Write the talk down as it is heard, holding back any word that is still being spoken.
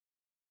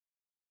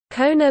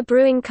Kona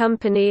Brewing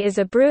Company is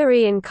a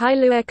brewery in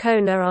Kailua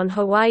Kona on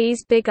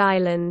Hawaii's Big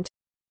Island.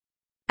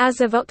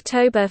 As of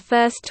October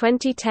 1,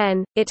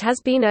 2010, it has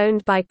been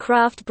owned by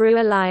Craft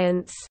Brew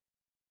Alliance.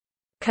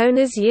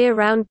 Kona's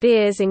year-round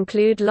beers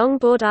include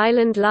Longboard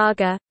Island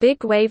Lager,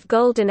 Big Wave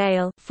Golden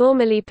Ale,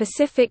 formerly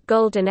Pacific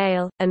Golden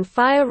Ale, and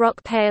Fire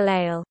Rock Pale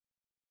Ale.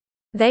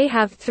 They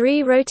have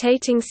 3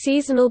 rotating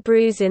seasonal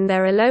brews in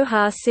their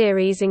Aloha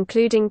series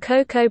including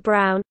Cocoa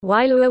Brown,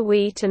 Wailua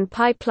Wheat and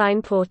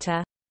Pipeline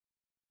Porter.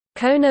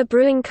 Kona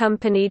Brewing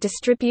Company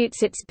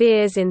distributes its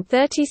beers in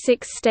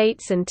 36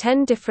 states and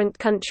 10 different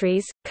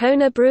countries.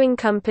 Kona Brewing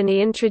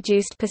Company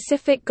introduced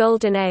Pacific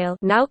Golden Ale,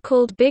 now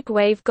called Big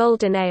Wave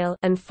Golden Ale,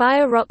 and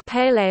Fire Rock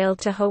Pale Ale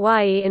to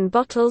Hawaii in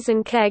bottles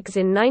and kegs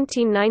in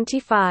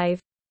 1995.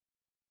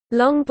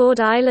 Longboard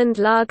Island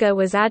Lager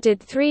was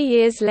added 3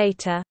 years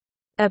later.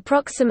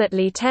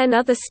 Approximately 10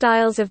 other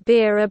styles of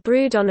beer are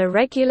brewed on a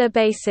regular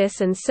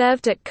basis and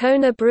served at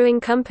Kona Brewing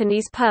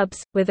Company's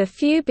pubs, with a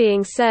few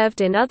being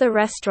served in other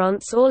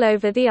restaurants all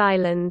over the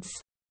islands.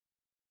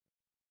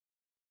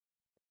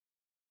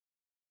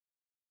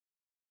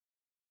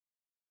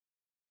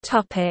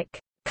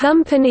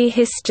 Company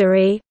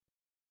history.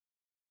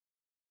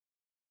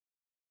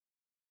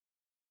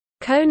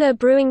 Kona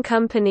Brewing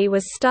Company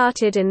was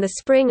started in the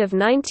spring of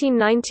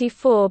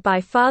 1994 by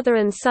father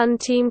and son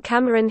team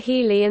Cameron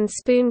Healy and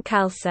Spoon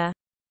Kalsa.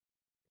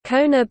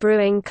 Kona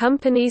Brewing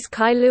Company's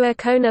Kailua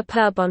Kona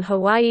pub on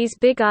Hawaii's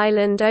Big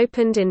Island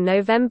opened in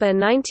November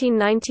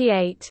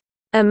 1998.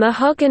 A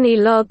mahogany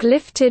log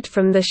lifted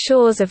from the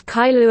shores of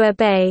Kailua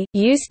Bay,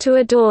 used to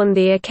adorn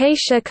the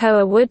acacia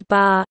koa wood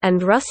bar,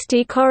 and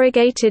rusty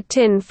corrugated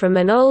tin from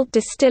an old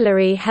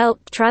distillery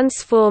helped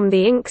transform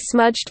the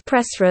ink-smudged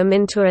pressroom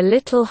into a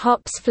little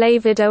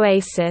hops-flavored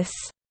oasis,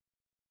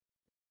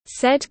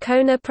 said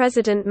Kona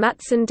president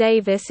Matson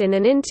Davis in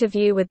an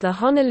interview with the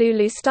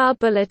Honolulu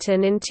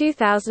Star-Bulletin in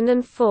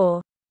 2004.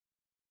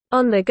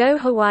 On the Go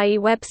Hawaii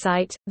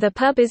website, the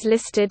pub is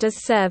listed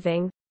as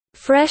serving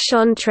fresh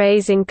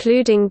entrees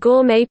including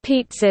gourmet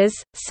pizzas,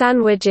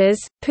 sandwiches,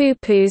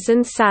 pupus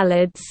and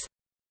salads.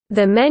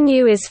 The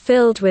menu is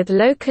filled with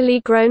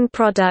locally grown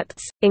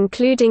products,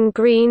 including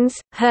greens,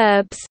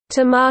 herbs,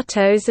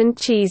 tomatoes and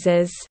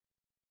cheeses,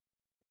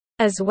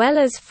 as well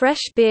as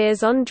fresh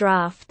beers on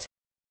draft.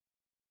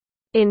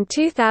 In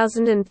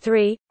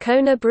 2003,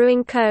 Kona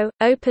Brewing Co.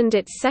 opened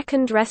its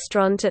second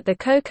restaurant at the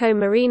Koko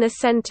Marina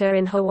Center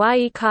in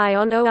Hawaii Kai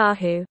on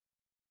Oahu.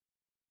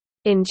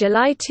 In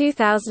July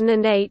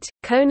 2008,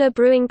 Kona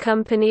Brewing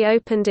Company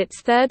opened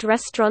its third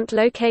restaurant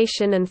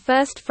location and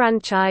first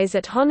franchise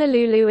at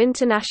Honolulu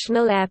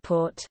International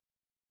Airport.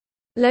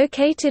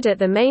 Located at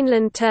the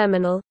mainland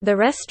terminal, the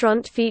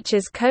restaurant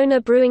features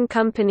Kona Brewing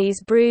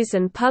Company's brews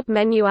and pub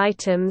menu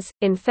items.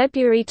 In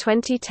February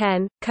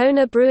 2010,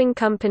 Kona Brewing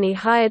Company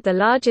hired the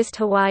largest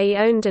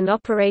Hawaii-owned and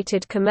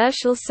operated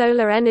commercial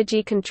solar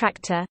energy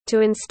contractor to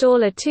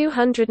install a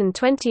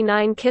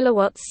 229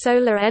 kW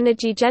solar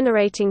energy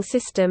generating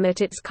system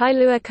at its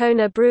Kailua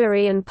Kona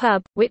brewery and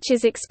pub, which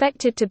is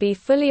expected to be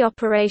fully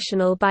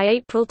operational by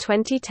April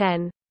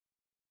 2010.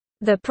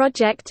 The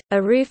project, a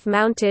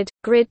roof-mounted,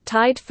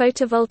 grid-tied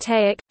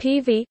photovoltaic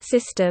 (PV)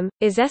 system,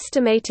 is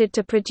estimated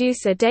to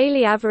produce a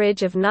daily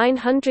average of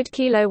 900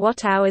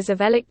 kWh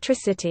of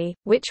electricity,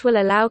 which will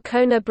allow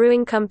Kona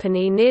Brewing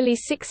Company nearly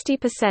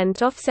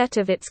 60% offset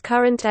of its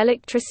current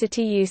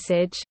electricity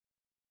usage.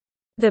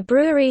 The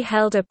brewery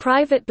held a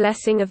private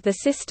blessing of the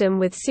system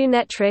with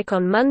Sunetric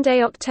on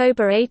Monday,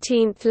 October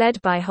 18,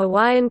 led by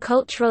Hawaiian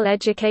cultural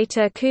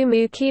educator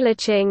Kumu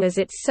Kilaching as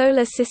its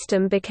solar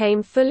system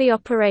became fully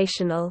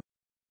operational.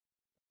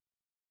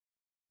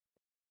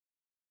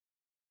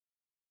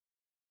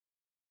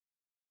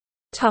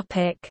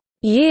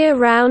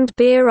 Year-round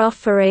beer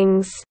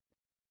offerings.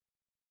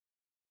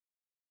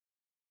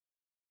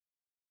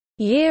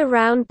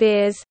 Year-round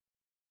beers: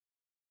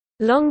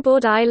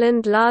 Longboard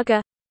Island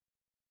Lager,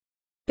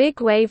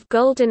 Big Wave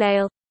Golden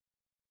Ale,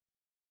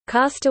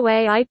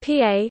 Castaway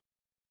IPA,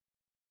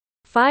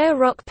 Fire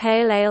Rock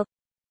Pale Ale,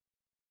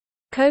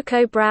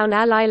 Cocoa Brown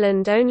Ale.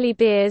 Island-only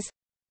beers: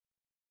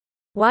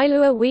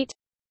 Wailua Wheat,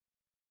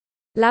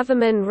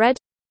 Laverman Red,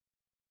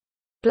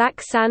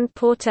 Black Sand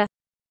Porter,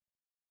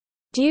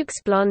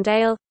 Duke's Blonde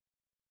Ale,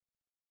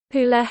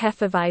 Hula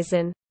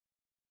Hefeweizen.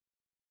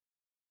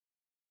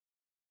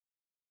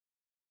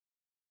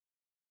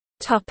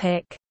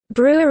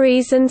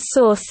 Breweries and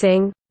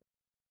sourcing.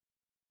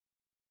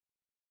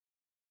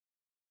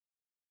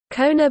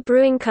 Kona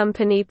Brewing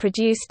Company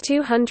produced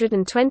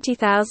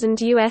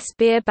 220,000 U.S.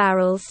 beer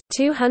barrels,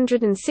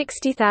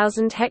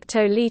 260,000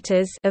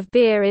 hectoliters of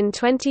beer in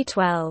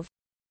 2012.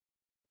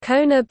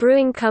 Kona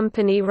Brewing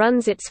Company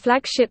runs its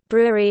flagship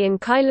brewery in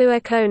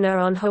Kailua Kona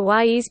on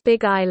Hawaii's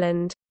Big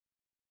Island.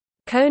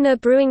 Kona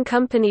Brewing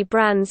Company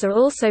brands are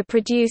also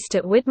produced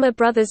at Widmer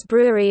Brothers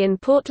Brewery in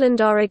Portland,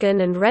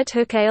 Oregon and Red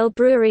Hook Ale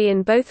Brewery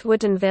in both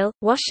Woodinville,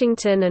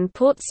 Washington and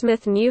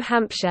Portsmouth, New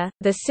Hampshire,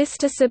 the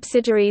sister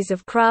subsidiaries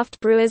of Craft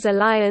Brewers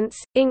Alliance,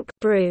 Inc.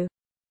 brew.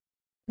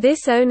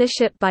 This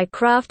ownership by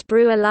Craft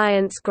Brew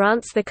Alliance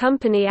grants the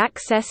company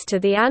access to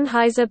the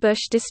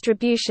Anheuser-Busch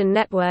distribution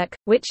network,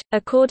 which,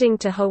 according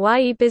to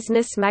Hawaii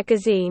Business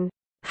Magazine,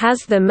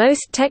 has the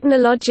most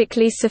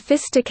technologically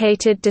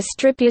sophisticated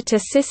distributor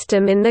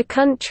system in the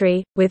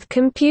country, with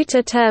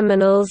computer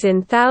terminals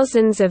in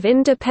thousands of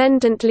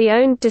independently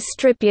owned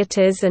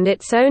distributors and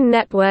its own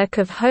network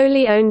of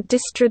wholly owned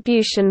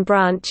distribution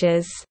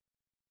branches.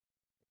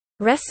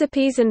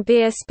 Recipes and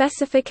beer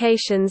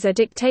specifications are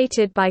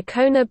dictated by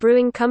Kona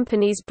Brewing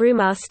Company's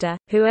brewmaster,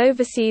 who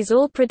oversees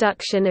all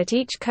production at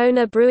each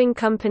Kona Brewing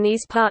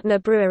Company's partner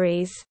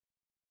breweries.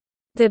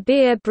 The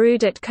beer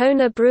brewed at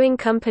Kona Brewing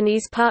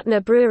Company's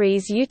partner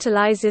breweries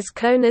utilizes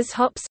Kona's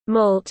hops,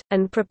 malt,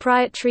 and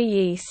proprietary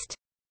yeast.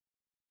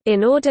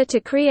 In order to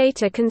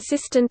create a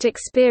consistent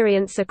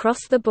experience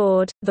across the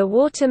board, the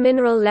water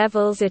mineral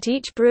levels at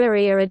each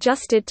brewery are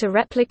adjusted to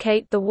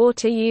replicate the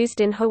water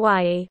used in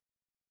Hawaii.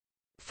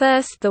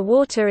 First, the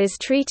water is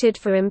treated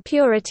for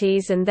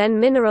impurities and then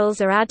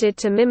minerals are added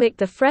to mimic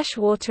the fresh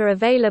water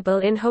available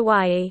in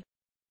Hawaii.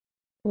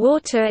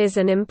 Water is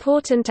an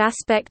important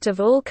aspect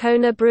of all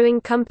Kona Brewing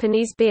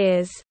Company's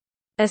beers.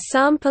 A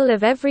sample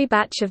of every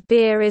batch of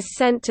beer is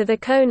sent to the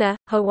Kona,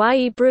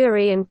 Hawaii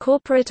brewery and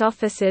corporate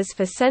offices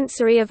for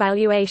sensory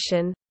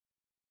evaluation.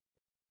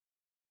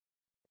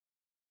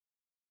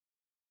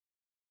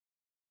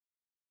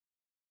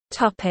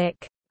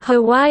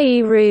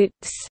 Hawaii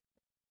roots.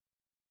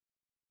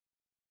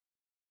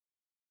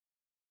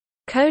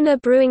 Kona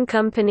Brewing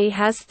Company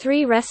has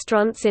 3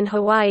 restaurants in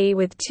Hawaii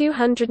with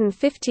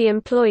 250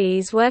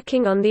 employees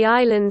working on the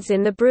islands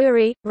in the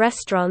brewery,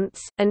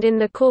 restaurants, and in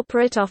the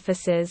corporate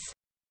offices.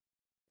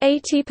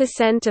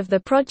 80% of the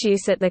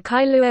produce at the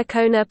Kailua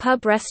Kona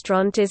Pub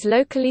restaurant is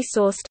locally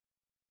sourced.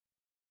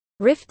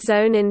 Rift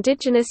Zone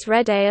indigenous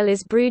red ale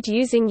is brewed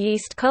using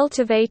yeast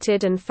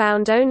cultivated and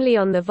found only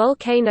on the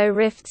volcano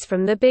rifts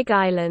from the Big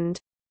Island.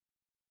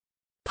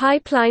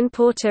 Pipeline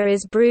Porter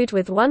is brewed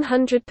with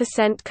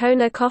 100%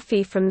 Kona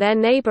coffee from their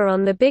neighbor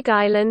on the Big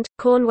Island,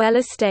 Cornwell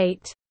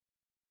Estate.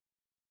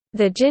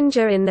 The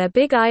ginger in their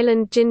Big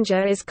Island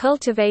ginger is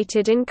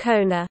cultivated in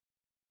Kona.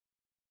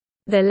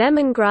 The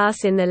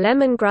lemongrass in the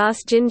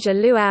lemongrass ginger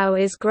luau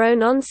is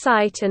grown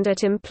on-site and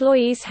at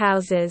employees'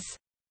 houses.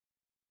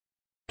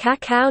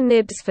 Cacao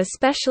nibs for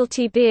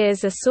specialty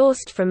beers are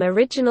sourced from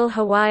Original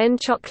Hawaiian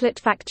Chocolate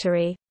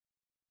Factory.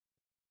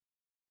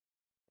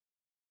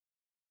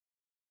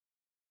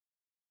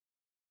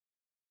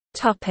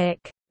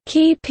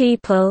 Key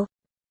people: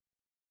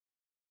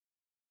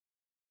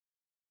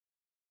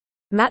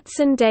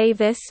 Matson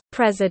Davis,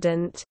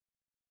 President.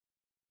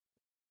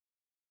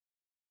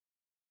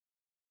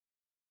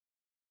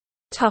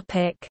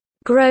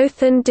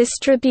 Growth and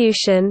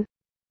distribution.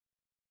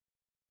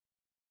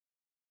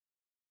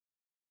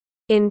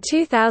 In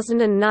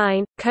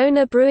 2009,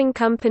 Kona Brewing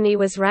Company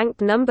was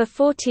ranked number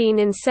 14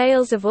 in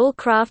sales of all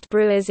craft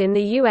brewers in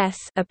the U.S.,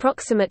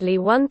 approximately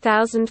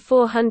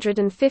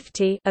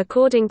 1,450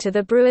 according to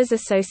the Brewers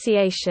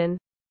Association.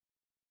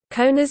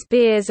 Kona's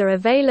beers are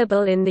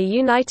available in the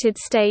United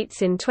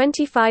States in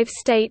 25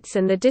 states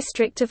and the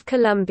District of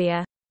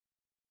Columbia.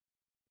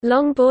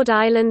 Longboard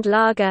Island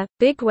Lager,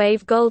 Big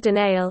Wave Golden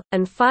Ale,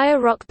 and Fire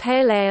Rock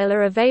Pale Ale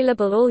are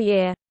available all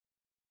year.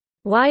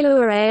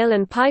 Wailua Ale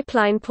and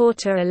Pipeline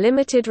Porter are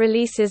limited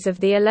releases of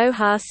the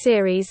Aloha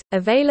series,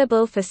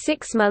 available for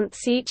 6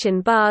 months each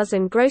in bars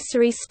and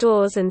grocery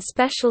stores and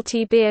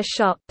specialty beer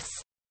shops.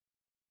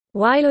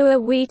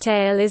 Wailua Wheat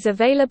Ale is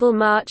available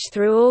March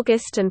through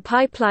August and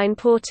Pipeline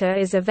Porter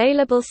is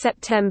available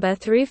September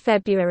through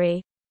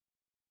February.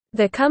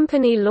 The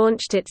company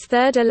launched its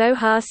third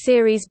Aloha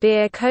series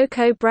beer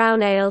Cocoa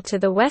Brown Ale to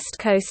the West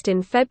Coast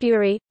in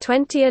February,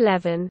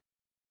 2011.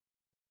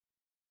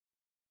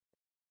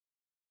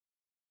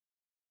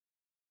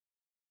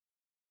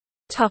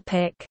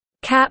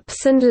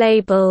 Caps and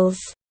labels.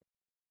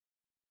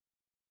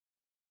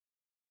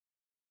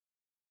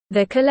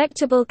 The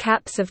collectible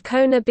caps of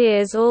Kona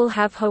beers all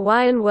have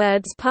Hawaiian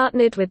words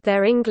partnered with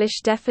their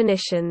English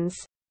definitions.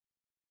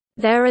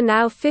 There are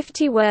now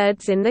 50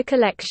 words in the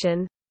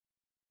collection.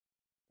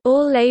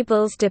 All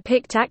labels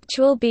depict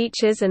actual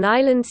beaches and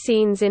island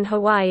scenes in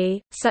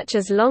Hawaii, such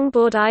as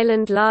Longboard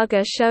Island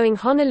Lager showing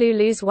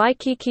Honolulu's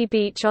Waikiki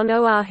Beach on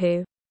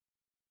Oahu.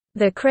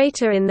 The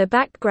crater in the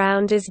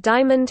background is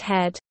Diamond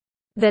Head.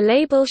 The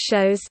label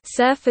shows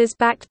surfers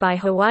backed by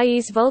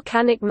Hawaii's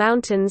volcanic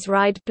mountains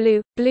ride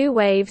blue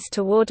waves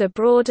toward a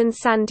broad and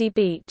sandy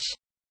beach.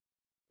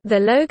 The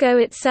logo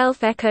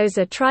itself echoes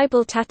a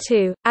tribal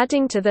tattoo,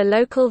 adding to the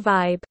local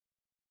vibe.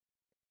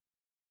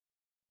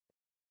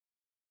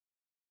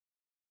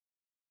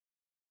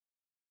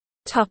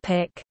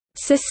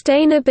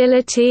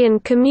 Sustainability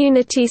and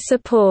community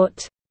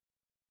support.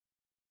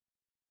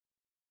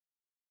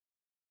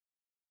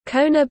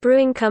 Kona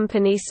Brewing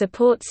Company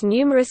supports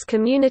numerous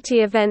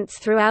community events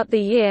throughout the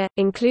year,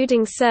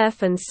 including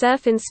surf and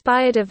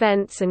surf-inspired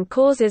events and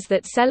causes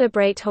that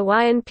celebrate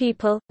Hawaiian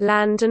people,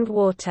 land and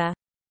water.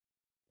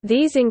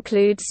 These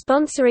include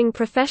sponsoring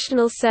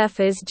professional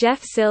surfers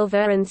Jeff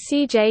Silver and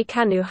CJ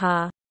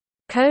Kanuha.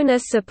 Kona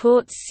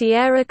supports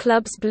Sierra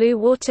Club's Blue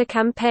Water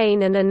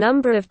campaign and a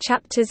number of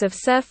chapters of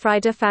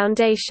Surfrider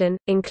Foundation,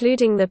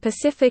 including the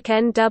Pacific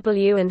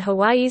NW and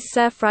Hawaii's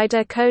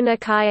Surfrider Kona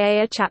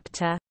Kaiea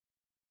chapter.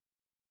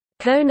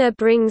 Kona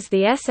brings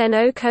the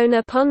SNO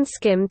Kona Pond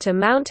Skim to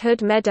Mount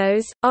Hood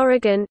Meadows,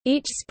 Oregon,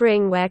 each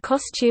spring where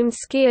costumed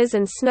skiers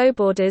and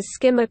snowboarders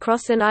skim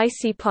across an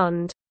icy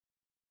pond.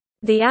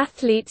 The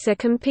athletes are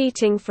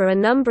competing for a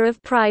number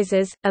of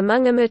prizes,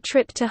 among them a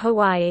trip to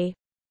Hawaii.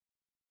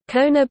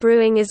 Kona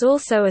Brewing is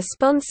also a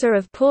sponsor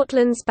of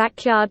Portland's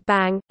Backyard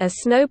Bang, a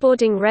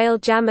snowboarding rail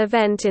jam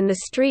event in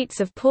the streets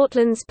of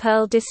Portland's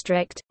Pearl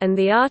District, and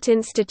the Art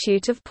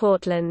Institute of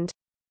Portland.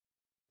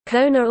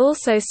 Kona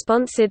also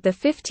sponsored the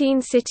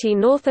 15-city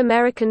North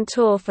American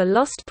Tour for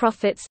Lost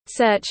Profits –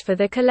 Search for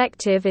the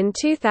Collective in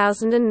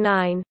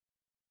 2009.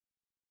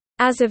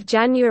 As of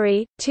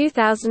January,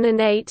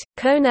 2008,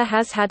 Kona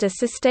has had a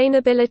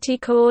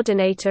sustainability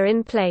coordinator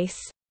in place.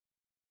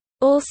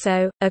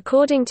 Also,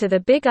 according to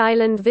the Big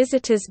Island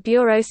Visitors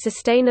Bureau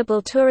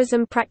Sustainable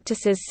Tourism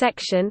Practices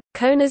section,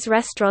 Kona's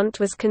restaurant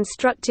was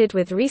constructed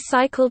with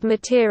recycled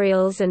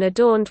materials and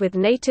adorned with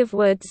native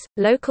woods,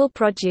 local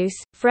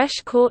produce, fresh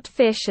caught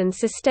fish and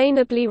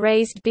sustainably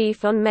raised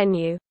beef on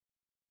menu.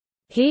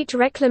 Heat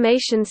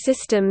reclamation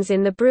systems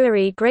in the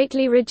brewery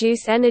greatly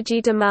reduce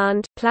energy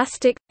demand.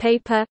 Plastic,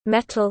 paper,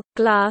 metal,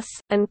 glass,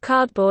 and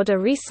cardboard are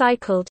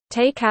recycled.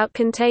 Take-out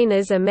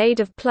containers are made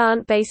of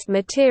plant-based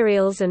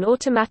materials, and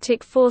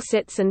automatic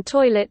faucets and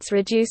toilets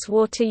reduce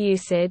water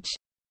usage.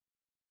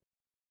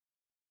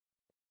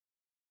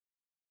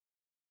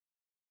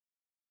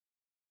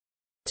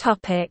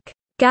 Topic: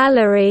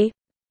 Gallery.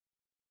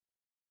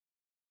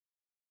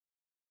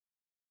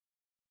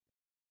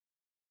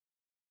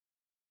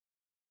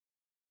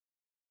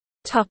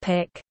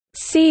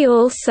 See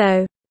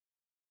also: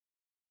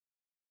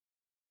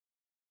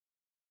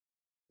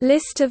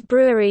 List of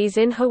breweries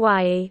in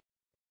Hawaii.